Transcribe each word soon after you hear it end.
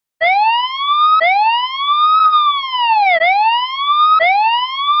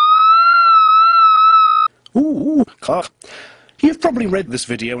Clark. You've probably read this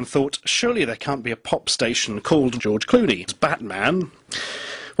video and thought, surely there can't be a pop station called George Clooney's Batman.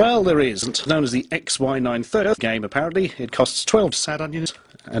 Well, there isn't. Known as the XY930 game, apparently. It costs 12 sad onions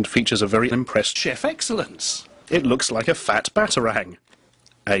and features a very impressed chef excellence. It looks like a fat batarang.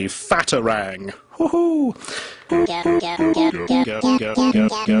 A fatarang. Woohoo!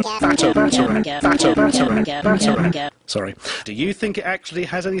 Fatter batarang. Sorry. Do you think it actually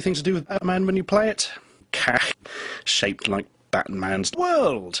has anything to do with Batman when you play it? Cash. Shaped like Batman's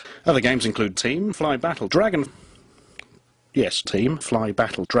world. Other games include Team, Fly Battle, Dragon... Yes, Team, Fly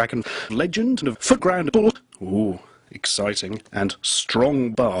Battle, Dragon, Legend, and Footground Bull. Ooh, exciting. And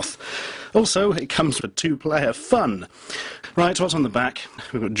Strong Bath. Also, it comes with 2-player fun. Right, what's on the back?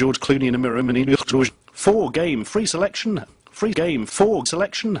 We've got George Clooney in a mirror, mini George. 4-game, free selection, free game, 4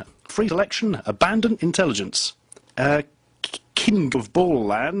 selection, free selection, abandoned intelligence. King of Ball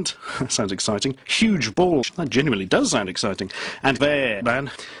Land. Sounds exciting. Huge ball. That genuinely does sound exciting. And Bear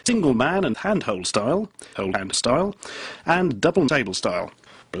Man. Single man and handhold style. Hold hand style. And double table style.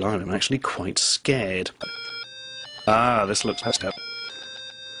 Blimey, I'm actually quite scared. Ah, this looks...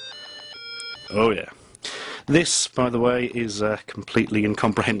 Oh, yeah. This, by the way, is completely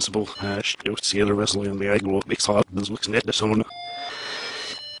incomprehensible. Wasn't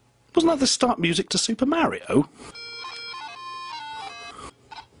that the start music to Super Mario?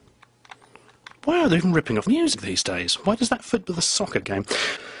 Why are they even ripping off music these days? Why does that fit with a soccer game?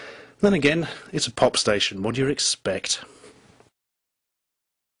 Then again, it's a pop station. What do you expect?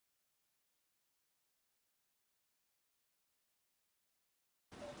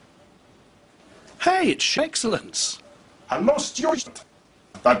 Hey, it's excellence! Hello, student.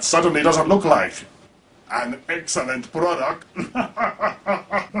 That certainly doesn't look like an excellent product.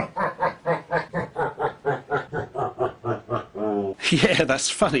 Yeah, that's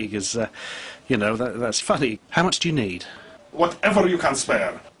funny, because, you know, that's funny. How much do you need? Whatever you can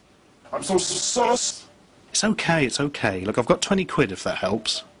spare. I'm so sorry. It's okay, it's okay. Look, I've got 20 quid if that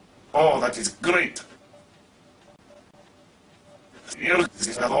helps. Oh, that is great.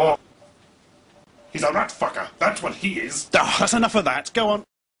 He's a rat fucker. That's what he is. Oh, that's enough of that. Go on.